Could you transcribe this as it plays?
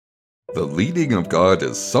The leading of God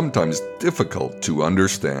is sometimes difficult to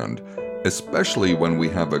understand, especially when we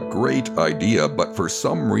have a great idea but for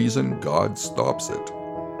some reason God stops it.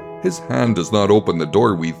 His hand does not open the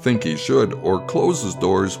door we think he should or closes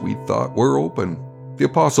doors we thought were open. The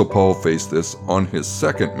Apostle Paul faced this on his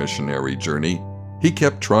second missionary journey. He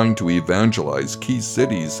kept trying to evangelize key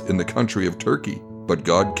cities in the country of Turkey, but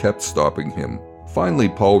God kept stopping him. Finally,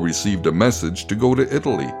 Paul received a message to go to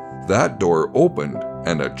Italy. That door opened,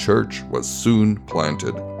 and a church was soon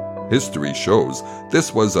planted. History shows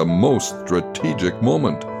this was a most strategic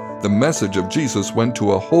moment. The message of Jesus went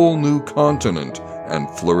to a whole new continent and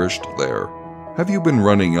flourished there. Have you been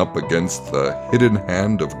running up against the hidden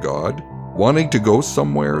hand of God, wanting to go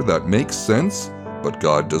somewhere that makes sense, but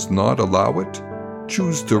God does not allow it?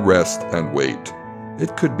 Choose to rest and wait.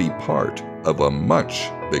 It could be part of a much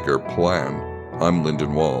bigger plan. I'm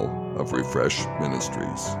Lyndon Wall of Refresh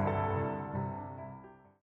Ministries.